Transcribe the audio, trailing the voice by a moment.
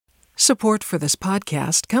Support for this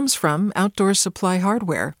podcast comes from Outdoor Supply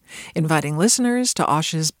Hardware, inviting listeners to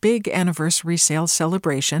Osh's big anniversary sale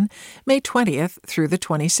celebration, May 20th through the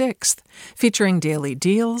 26th, featuring daily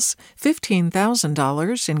deals,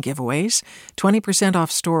 $15,000 in giveaways, 20% off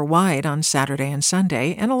store-wide on Saturday and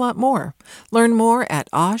Sunday, and a lot more. Learn more at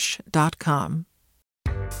osh.com.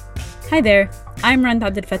 Hi there, I'm Rand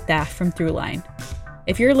Abdel Fattah from Throughline.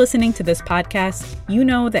 If you're listening to this podcast, you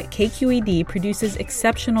know that KQED produces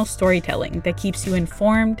exceptional storytelling that keeps you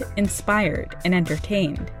informed, inspired, and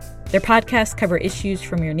entertained. Their podcasts cover issues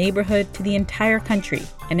from your neighborhood to the entire country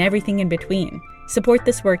and everything in between. Support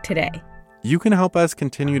this work today. You can help us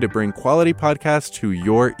continue to bring quality podcasts to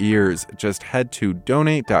your ears. Just head to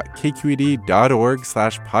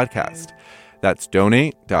donate.kqed.org/podcast. That's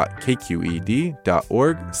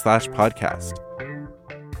donate.kqed.org/podcast.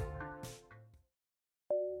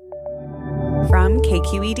 From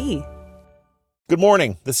KQED. Good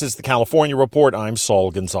morning. This is the California Report. I'm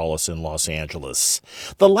Saul Gonzalez in Los Angeles.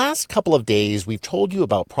 The last couple of days, we've told you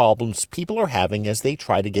about problems people are having as they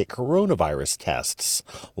try to get coronavirus tests.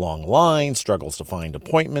 Long lines, struggles to find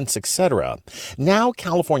appointments, etc. Now,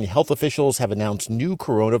 California health officials have announced new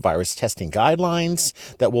coronavirus testing guidelines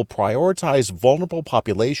that will prioritize vulnerable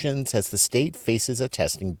populations as the state faces a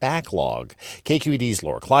testing backlog. KQED's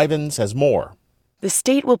Laura Klivans has more. The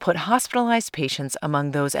state will put hospitalized patients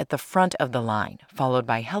among those at the front of the line, followed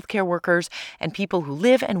by healthcare workers and people who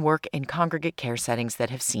live and work in congregate care settings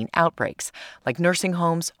that have seen outbreaks, like nursing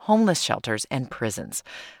homes, homeless shelters, and prisons.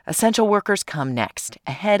 Essential workers come next,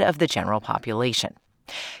 ahead of the general population.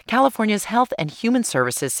 California's Health and Human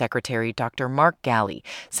Services Secretary Dr. Mark Ghaly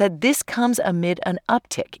said this comes amid an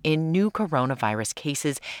uptick in new coronavirus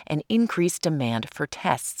cases and increased demand for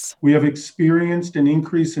tests. We have experienced an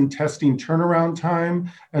increase in testing turnaround time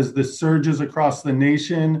as the surges across the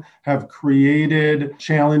nation have created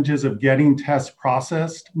challenges of getting tests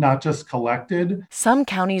processed, not just collected. Some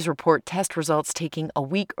counties report test results taking a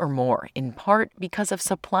week or more, in part because of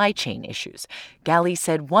supply chain issues. Ghaly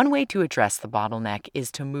said one way to address the bottleneck is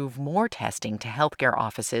to move more testing to healthcare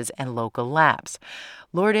offices and local labs.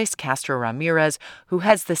 Lourdes Castro Ramirez, who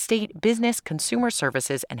heads the state Business, Consumer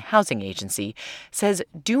Services, and Housing Agency, says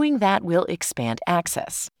doing that will expand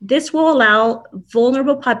access. This will allow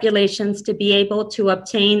vulnerable populations to be able to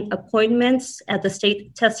obtain appointments at the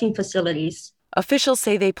state testing facilities. Officials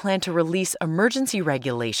say they plan to release emergency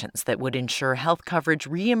regulations that would ensure health coverage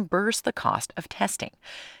reimburse the cost of testing.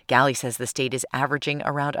 Ghaly says the state is averaging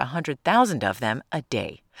around 100,000 of them a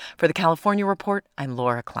day. For the California Report, I'm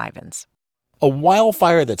Laura Klivans. A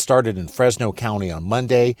wildfire that started in Fresno County on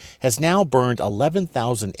Monday has now burned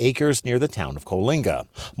 11,000 acres near the town of Coalinga.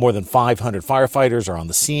 More than 500 firefighters are on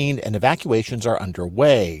the scene and evacuations are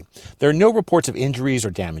underway. There are no reports of injuries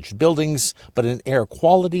or damaged buildings, but an air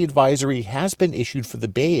quality advisory has been issued for the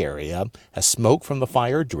Bay Area as smoke from the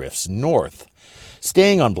fire drifts north.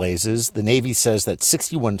 Staying on blazes, the Navy says that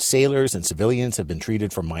 61 sailors and civilians have been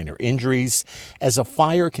treated for minor injuries as a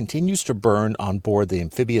fire continues to burn on board the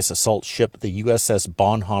amphibious assault ship, the USS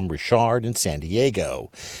Bonhomme Richard in San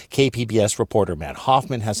Diego. KPBS reporter Matt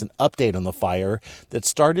Hoffman has an update on the fire that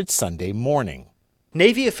started Sunday morning.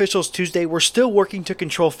 Navy officials Tuesday were still working to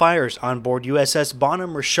control fires on board USS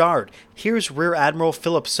Bonhomme Richard. Here's Rear Admiral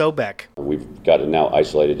Philip Sobeck. We've got it now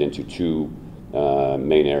isolated into two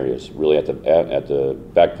main areas, really at the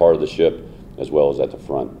back part of the ship as well as at the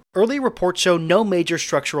front. Early reports show no major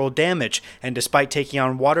structural damage, and despite taking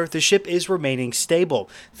on water, the ship is remaining stable.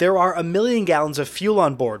 There are 1 million gallons of fuel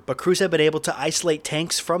on board, but crews have been able to isolate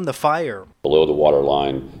tanks from the fire. Below the water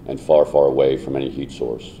line and far, far away from any heat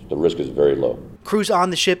source. The risk is very low. Crews on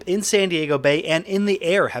the ship in San Diego Bay and in the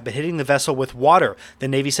air have been hitting the vessel with water. The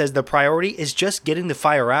Navy says the priority is just getting the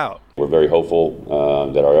fire out. We're very hopeful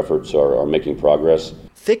that our efforts are making progress.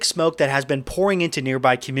 Thick smoke that has been pouring into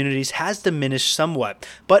nearby communities has diminished somewhat,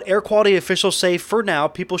 but air quality officials say for now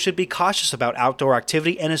people should be cautious about outdoor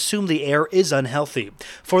activity and assume the air is unhealthy.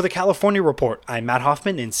 For the California Report, I'm Matt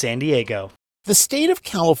Hoffman in San Diego. The state of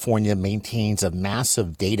California maintains a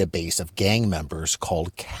massive database of gang members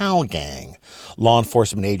called CalGang. Law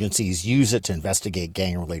enforcement agencies use it to investigate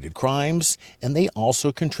gang-related crimes, and they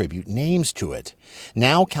also contribute names to it.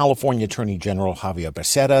 Now, California Attorney General Xavier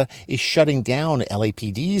Beccera is shutting down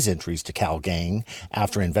LAPD's entries to CalGang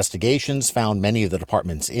after investigations found many of the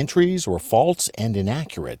department's entries were false and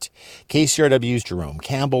inaccurate. KCRW's Jerome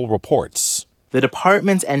Campbell reports. The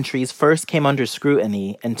department's entries first came under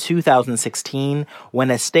scrutiny in 2016 when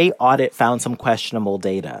a state audit found some questionable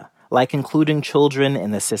data, like including children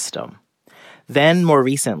in the system. Then, more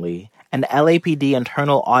recently, An LAPD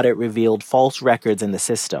internal audit revealed false records in the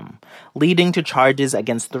system, leading to charges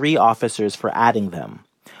against 3 officers for adding them.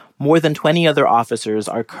 More than 20 other officers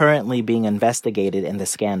are currently being investigated in the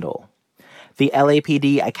scandal. The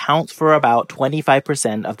LAPD accounts for about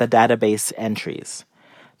 25% of the database entries.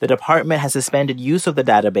 The department has suspended use of the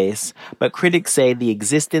database, but critics say the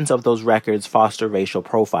existence of those records foster racial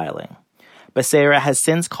profiling. Beccera has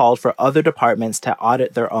since called for other departments to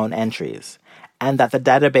audit their own entries, and that the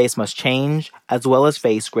database must change as well as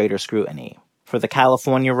face greater scrutiny. For the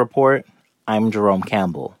California Report, I'm Jerome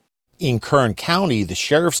Campbell. In Kern County, the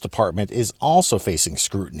Sheriff's Department is also facing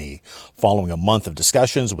scrutiny. Following a month of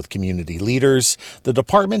discussions with community leaders, the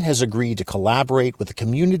department has agreed to collaborate with a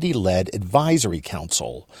community-led advisory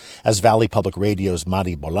council. As Valley Public Radio's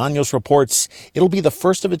Madi Bolaños reports, it'll be the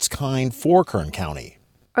first of its kind for Kern County.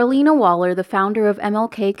 Arlena Waller, the founder of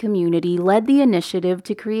MLK Community, led the initiative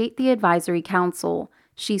to create the advisory council.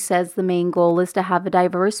 She says the main goal is to have a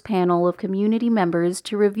diverse panel of community members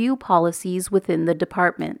to review policies within the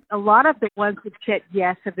department. A lot of the ones that said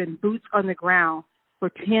yes have been boots on the ground for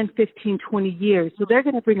 10, 15, 20 years. So they're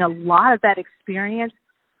going to bring a lot of that experience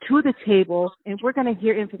to the table, and we're going to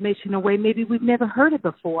hear information in a way maybe we've never heard it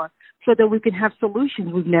before, so that we can have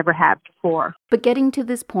solutions we've never had before. But getting to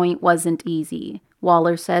this point wasn't easy.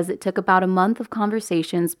 Waller says it took about a month of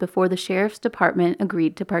conversations before the Sheriff's Department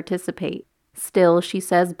agreed to participate. Still, she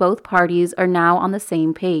says both parties are now on the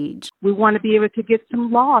same page. We want to be able to get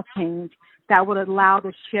some law change that would allow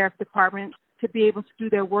the Sheriff's Department to be able to do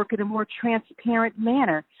their work in a more transparent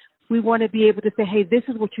manner. We want to be able to say, hey, this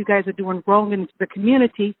is what you guys are doing wrong in the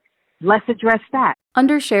community. Let's address that.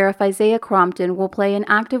 Under Sheriff Isaiah Crompton will play an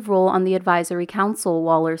active role on the advisory council,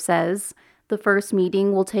 Waller says. The first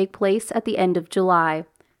meeting will take place at the end of July.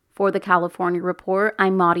 For the California Report,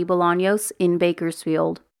 I'm Madi Bolaños in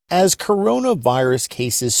Bakersfield. As coronavirus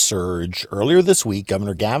cases surge, earlier this week,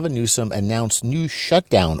 Governor Gavin Newsom announced new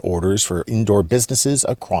shutdown orders for indoor businesses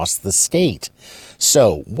across the state.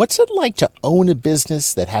 So, what's it like to own a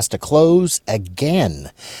business that has to close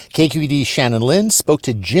again? KQED's Shannon Lin spoke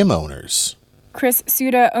to gym owners. Chris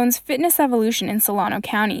Suda owns Fitness Evolution in Solano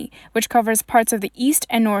County, which covers parts of the East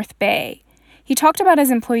and North Bay. He talked about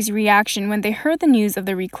his employees' reaction when they heard the news of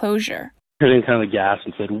the reclosure. They kind of gasped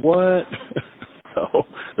and said, "What?" So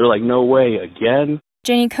they're like, "No way, again?"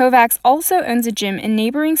 Jenny Kovacs also owns a gym in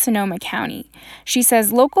neighboring Sonoma County. She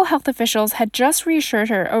says local health officials had just reassured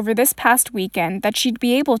her over this past weekend that she'd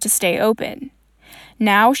be able to stay open.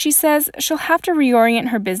 Now, she says, she'll have to reorient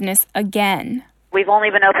her business again. We've only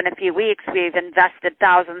been open a few weeks. We've invested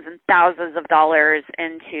thousands and thousands of dollars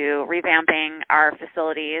into revamping our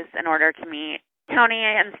facilities in order to meet county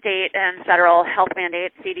and state and federal health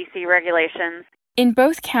mandates, CDC regulations. In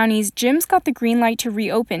both counties, gyms got the green light to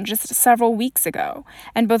reopen just several weeks ago,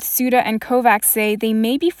 and both Suda and Kovacs say they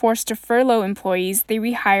may be forced to furlough employees they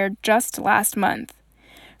rehired just last month.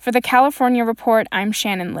 For the California Report, I'm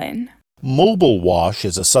Shannon Lin. Mobile Wash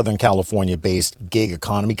is a Southern California-based gig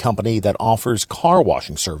economy company that offers car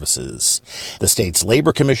washing services. The state's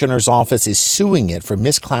labor commissioner's office is suing it for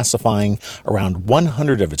misclassifying around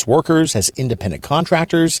 100 of its workers as independent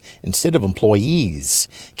contractors instead of employees.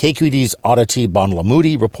 KQED's Adhiti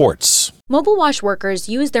Bandlamudi reports. Mobile Wash workers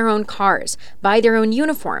use their own cars, buy their own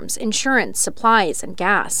uniforms, insurance, supplies, and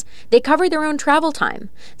gas. They cover their own travel time.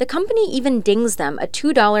 The company even dings them a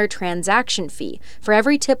 $2 transaction fee for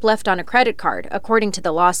every tip left on a credit card, according to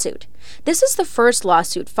the lawsuit. This is the first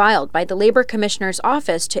lawsuit filed by the Labor Commissioner's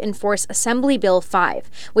Office to enforce Assembly Bill 5,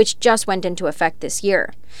 which just went into effect this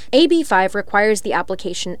year. AB 5 requires the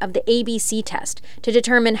application of the ABC test to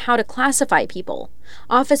determine how to classify people.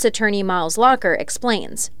 Office Attorney Miles Locker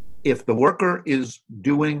explains. If the worker is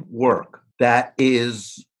doing work that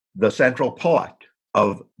is the central part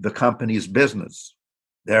of the company's business,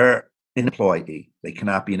 they're an employee. They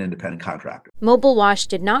cannot be an independent contractor. Mobile Wash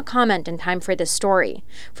did not comment in time for this story.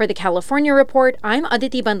 For the California Report, I'm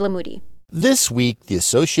Adhiti Bandlamudi. This week, the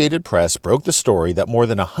Associated Press broke the story that more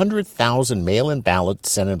than 100,000 mail-in ballots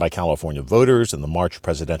sent in by California voters in the March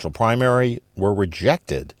presidential primary were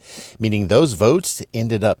rejected, meaning those votes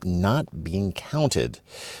ended up not being counted.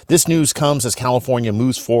 This news comes as California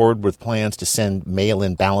moves forward with plans to send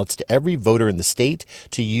mail-in ballots to every voter in the state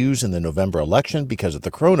to use in the November election because of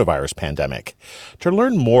the coronavirus pandemic. To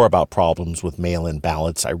learn more about problems with mail-in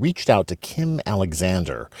ballots, I reached out to Kim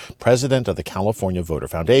Alexander, president of the California Voter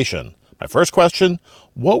Foundation. My first question,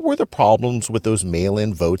 what were the problems with those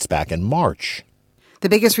mail-in votes back in March? The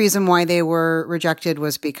biggest reason why they were rejected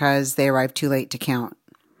was because they arrived too late to count.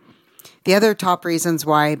 The other top reasons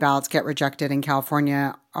why ballots get rejected in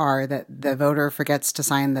California are that the voter forgets to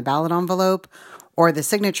sign the ballot envelope, or the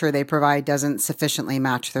signature they provide doesn't sufficiently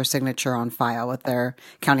match their signature on file with their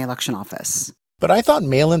county election office. But I thought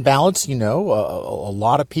mail-in ballots, a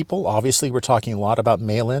lot of people, obviously we're talking a lot about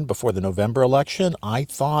mail-in before the November election. I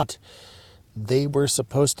thought they were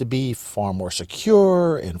supposed to be far more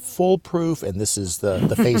secure and foolproof, and this is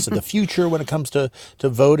the face of the future when it comes to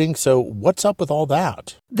voting. So what's up with all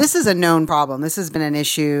that? This is a known problem. This has been an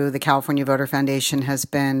issue the California Voter Foundation has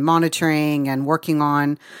been monitoring and working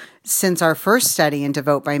on since our first study into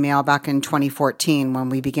vote by mail back in 2014, when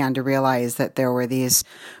we began to realize that there were these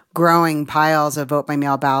growing piles of vote by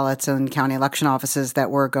mail ballots in county election offices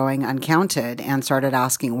that were going uncounted, and started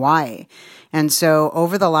asking why. And so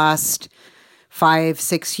over the last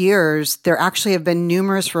 5-6 years, there actually have been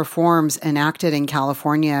numerous reforms enacted in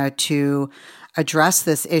California to address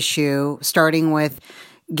this issue, starting with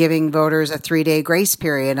giving voters a 3-day grace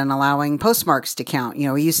period and allowing postmarks to count.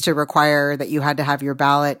 We used to require that you had to have your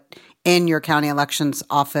ballot in your county elections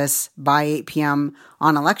office by 8 p.m.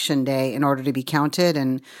 on election day in order to be counted.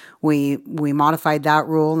 And we modified that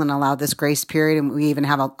rule and allowed this grace period. And we even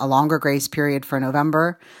have a longer grace period for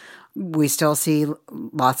November. We still see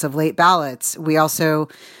lots of late ballots. We also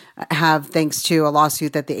have, thanks to a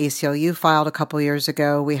lawsuit that the ACLU filed a couple years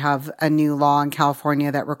ago, we have a new law in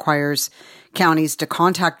California that requires counties to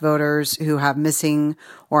contact voters who have missing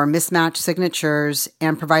or mismatched signatures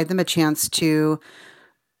and provide them a chance to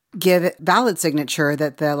give valid signature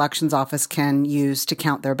that the elections office can use to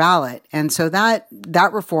count their ballot. And so that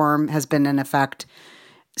reform has been in effect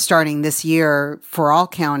starting this year for all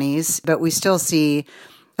counties, but we still see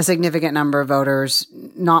a significant number of voters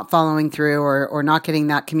not following through or not getting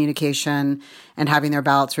that communication and having their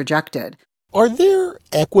ballots rejected. Are there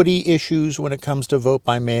equity issues when it comes to vote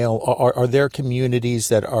by mail? Are there communities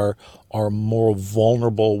that are more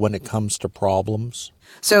vulnerable when it comes to problems?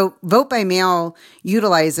 So vote by mail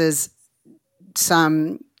utilizes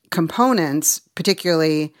some components,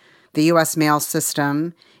 particularly the U.S. mail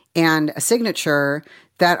system and a signature,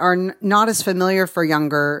 that are not as familiar for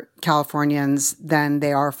younger Californians than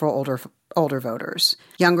they are for older voters.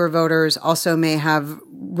 Younger voters also may have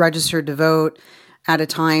registered to vote at a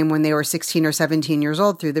time when they were 16 or 17 years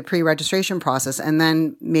old through the pre-registration process. And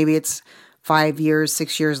then maybe it's 5 years,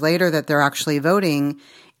 6 years later that they're actually voting,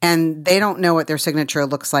 and they don't know what their signature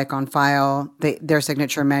looks like on file. Their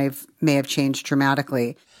signature may have changed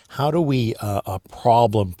dramatically. How do we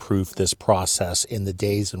problem-proof this process in the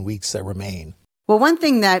days and weeks that remain? Well, one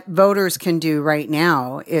thing that voters can do right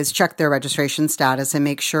now is check their registration status and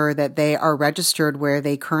make sure that they are registered where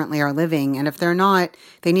they currently are living. And if they're not,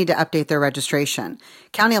 they need to update their registration.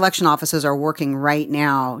 County election offices are working right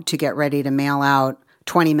now to get ready to mail out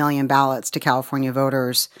 20 million ballots to California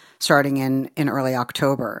voters starting in early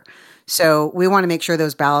October. So we want to make sure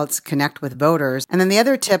those ballots connect with voters. And then the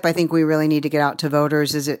other tip I think we really need to get out to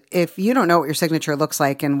voters is if you don't know what your signature looks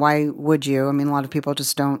like, and why would you? I mean, a lot of people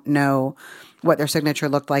just don't know what their signature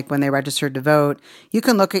looked like when they registered to vote. You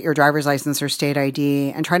can look at your driver's license or state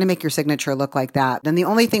ID and try to make your signature look like that. And the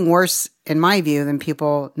only thing worse, in my view, than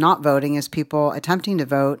people not voting is people attempting to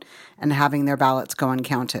vote and having their ballots go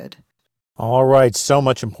uncounted. All right, so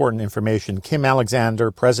much important information. Kim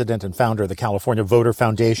Alexander, president and founder of the California Voter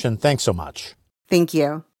Foundation, thanks so much. Thank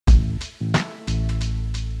you.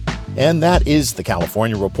 And that is the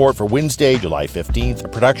California Report for Wednesday, July 15th, a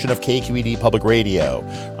production of KQED Public Radio.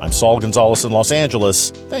 I'm Saul Gonzalez in Los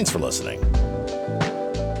Angeles. Thanks for listening.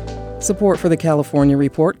 Support for the California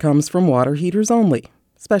Report comes from Water Heaters Only,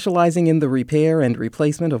 specializing in the repair and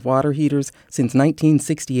replacement of water heaters since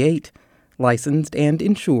 1968. Licensed and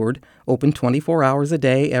insured, open 24 hours a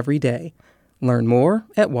day, every day. Learn more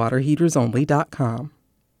at waterheatersonly.com.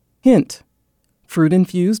 Hint: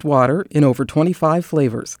 fruit-infused water in over 25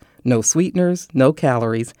 flavors. No sweeteners, no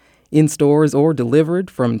calories. In stores or delivered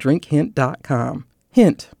from drinkhint.com.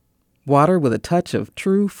 Hint: water with a touch of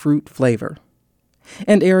true fruit flavor.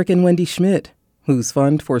 And Eric and Wendy Schmidt, whose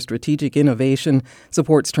Fund for Strategic Innovation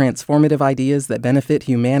supports transformative ideas that benefit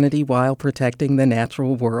humanity while protecting the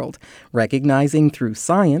natural world, recognizing through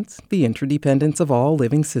science the interdependence of all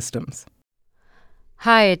living systems.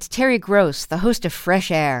 Hi, it's Terry Gross, the host of Fresh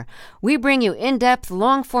Air. We bring you in-depth,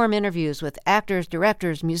 long-form interviews with actors,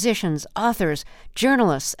 directors, musicians, authors,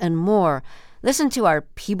 journalists, and more. Listen to our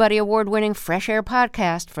Peabody Award-winning Fresh Air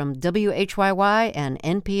podcast from WHYY and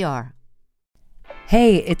NPR.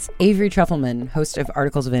 Hey, it's Avery Trufelman, host of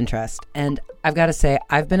Articles of Interest, and I've got to say,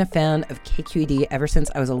 I've been a fan of KQED ever since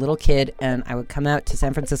I was a little kid, and I would come out to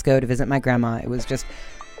San Francisco to visit my grandma. It was just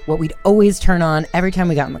what we'd always turn on every time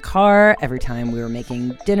we got in the car, every time we were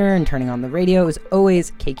making dinner and turning on the radio. It was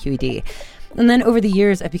always KQED. And then over the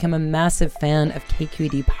years, I've become a massive fan of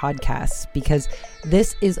KQED podcasts because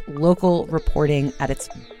this is local reporting at its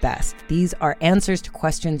best. These are answers to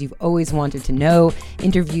questions you've always wanted to know,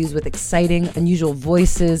 interviews with exciting, unusual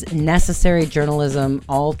voices, necessary journalism,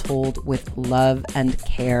 all told with love and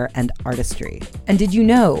care and artistry. And did you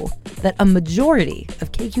know that a majority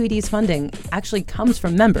of KQED's funding actually comes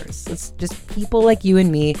from members? It's just people like you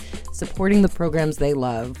and me supporting the programs they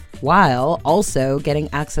love, while also getting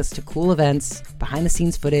access to cool events,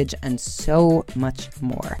 behind-the-scenes footage, and so much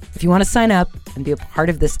more. If you want to sign up and be a part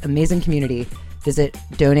of this amazing community, visit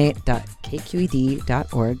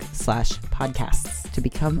donate.kqed.org/podcasts to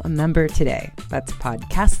become a member today. That's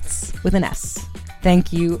podcasts with an S.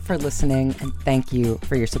 Thank you for listening, and thank you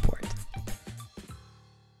for your support.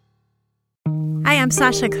 Hi, I'm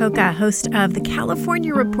Sasha Coca, host of the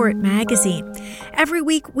California Report magazine. Every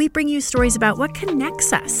week, we bring you stories about what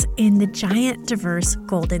connects us in the giant, diverse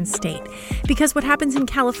Golden State. Because what happens in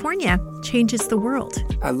California changes the world.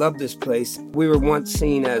 I love this place. We were once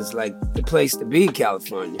seen as like the place to be,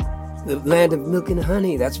 California. The land of milk and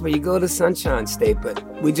honey. That's where you go to Sunshine State, but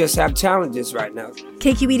we just have challenges right now.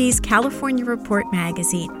 KQED's California Report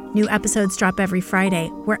magazine. New episodes drop every Friday,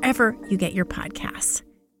 wherever you get your podcasts.